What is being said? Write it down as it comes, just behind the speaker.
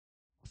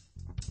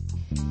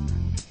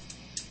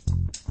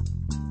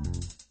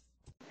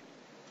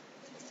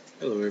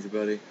Hello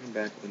everybody, I'm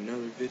back with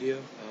another video.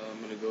 I'm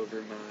going to go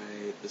over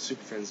the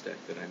Super Friends deck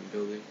that I'm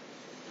building,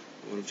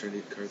 what I'm trying to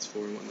get cards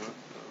for and whatnot.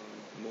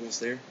 I'm almost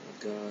there. I've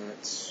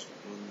got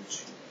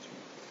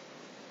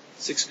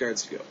 6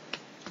 cards to go,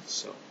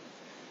 so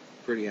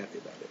pretty happy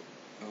about it.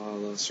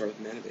 I'll start with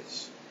mana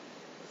base.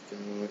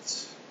 I've got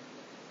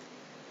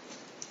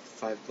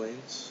 5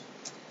 planes,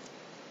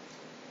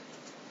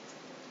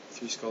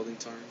 3 Scalding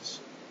Tarns,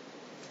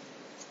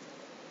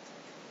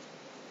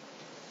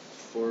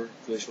 4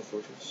 Glacial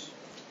Fortress,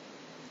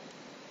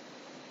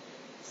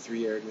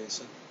 3 Arid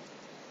Mesa,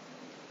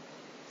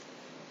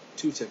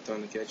 2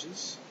 Tectonic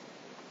Edges,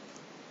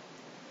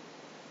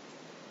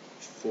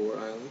 4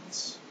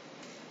 islands,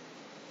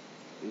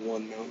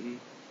 1 mountain,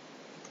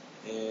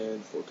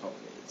 and 4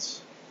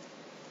 colonnades.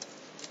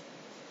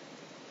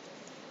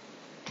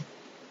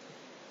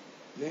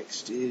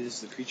 Next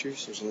is the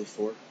creatures. There's only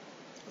 4,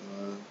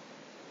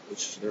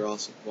 which they're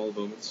awesome. Wall of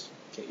Omens.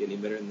 Can't get any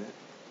better than that.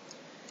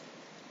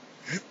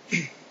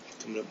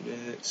 Coming up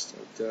next,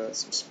 I've got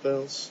some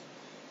spells.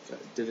 Got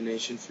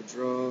Divination for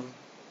draw.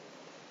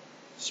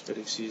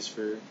 Spreading Seas,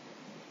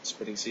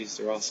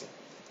 they're awesome.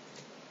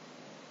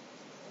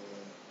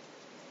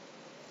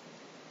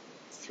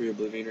 3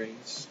 Oblivion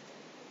Rings.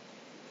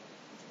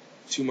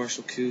 2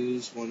 Martial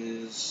Coups. One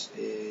is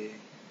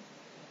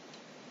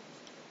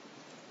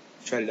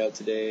tried it out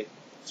today.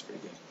 It's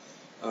pretty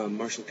good.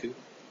 Martial Coup.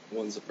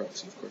 One's a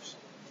proxy, of course.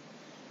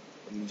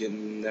 I'm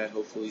getting that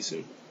hopefully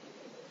soon.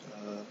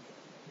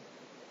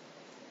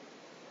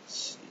 Let's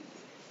see.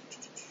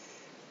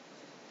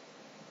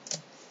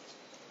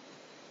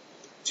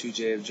 2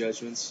 J of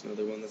Judgments.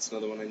 Another one. That's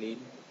another one I need.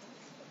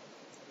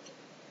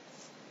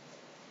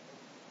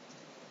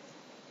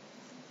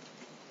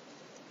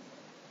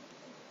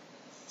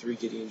 Three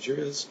Gideon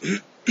Juras.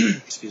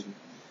 Excuse me.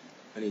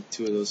 I need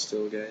 2 of those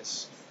still,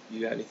 guys. If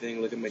you got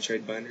anything? Look at my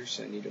trade binders.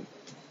 I need them.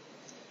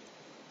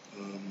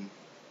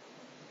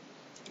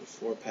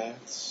 4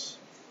 Paths.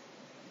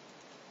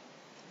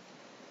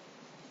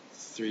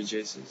 3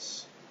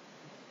 Jaces.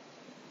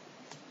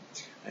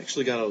 I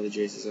actually got all the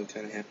Jaces. I'm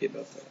kind of happy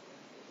about that.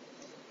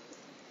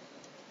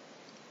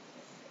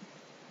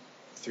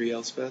 3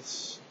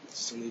 Elspeths.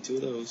 Still need 2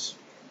 of those.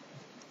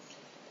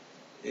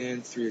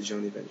 And 3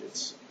 Ajani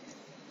Vengeants.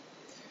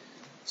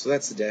 So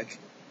that's the deck.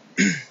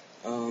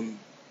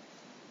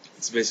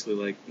 It's basically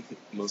like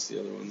most of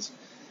the other ones.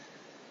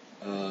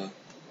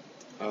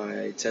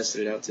 I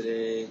tested it out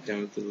today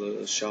down at the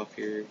little shop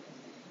here.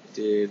 It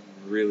did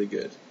really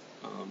good.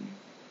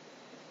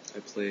 I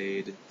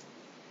played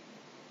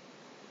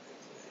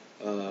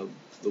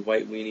the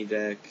white weenie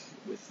deck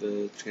with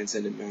the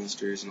Transcendent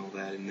Masters and all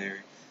that in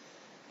there.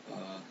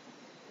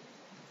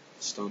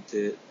 Stomped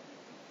it.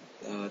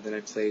 Then I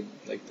played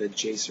like the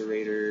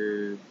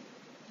Jacerator,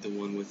 the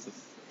one with the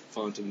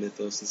font of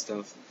Mythos and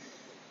stuff.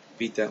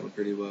 Beat that one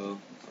pretty well.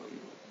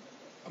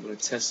 I'm going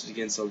to test it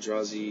against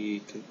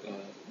Eldrazi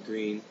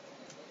green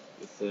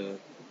with the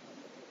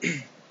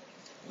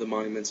the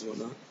monuments and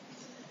whatnot.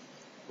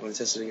 I want to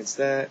test it against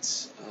that.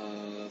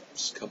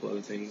 Just a couple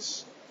other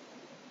things.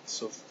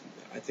 So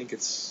I think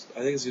it's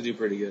going to do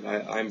pretty good.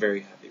 I'm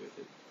very happy with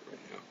it right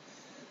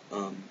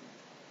now.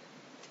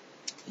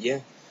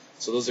 Yeah.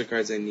 So those are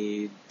cards I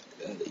need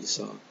that you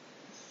saw.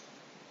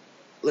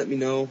 Let me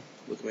know.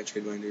 Look at my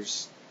trade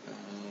binders.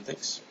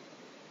 Thanks.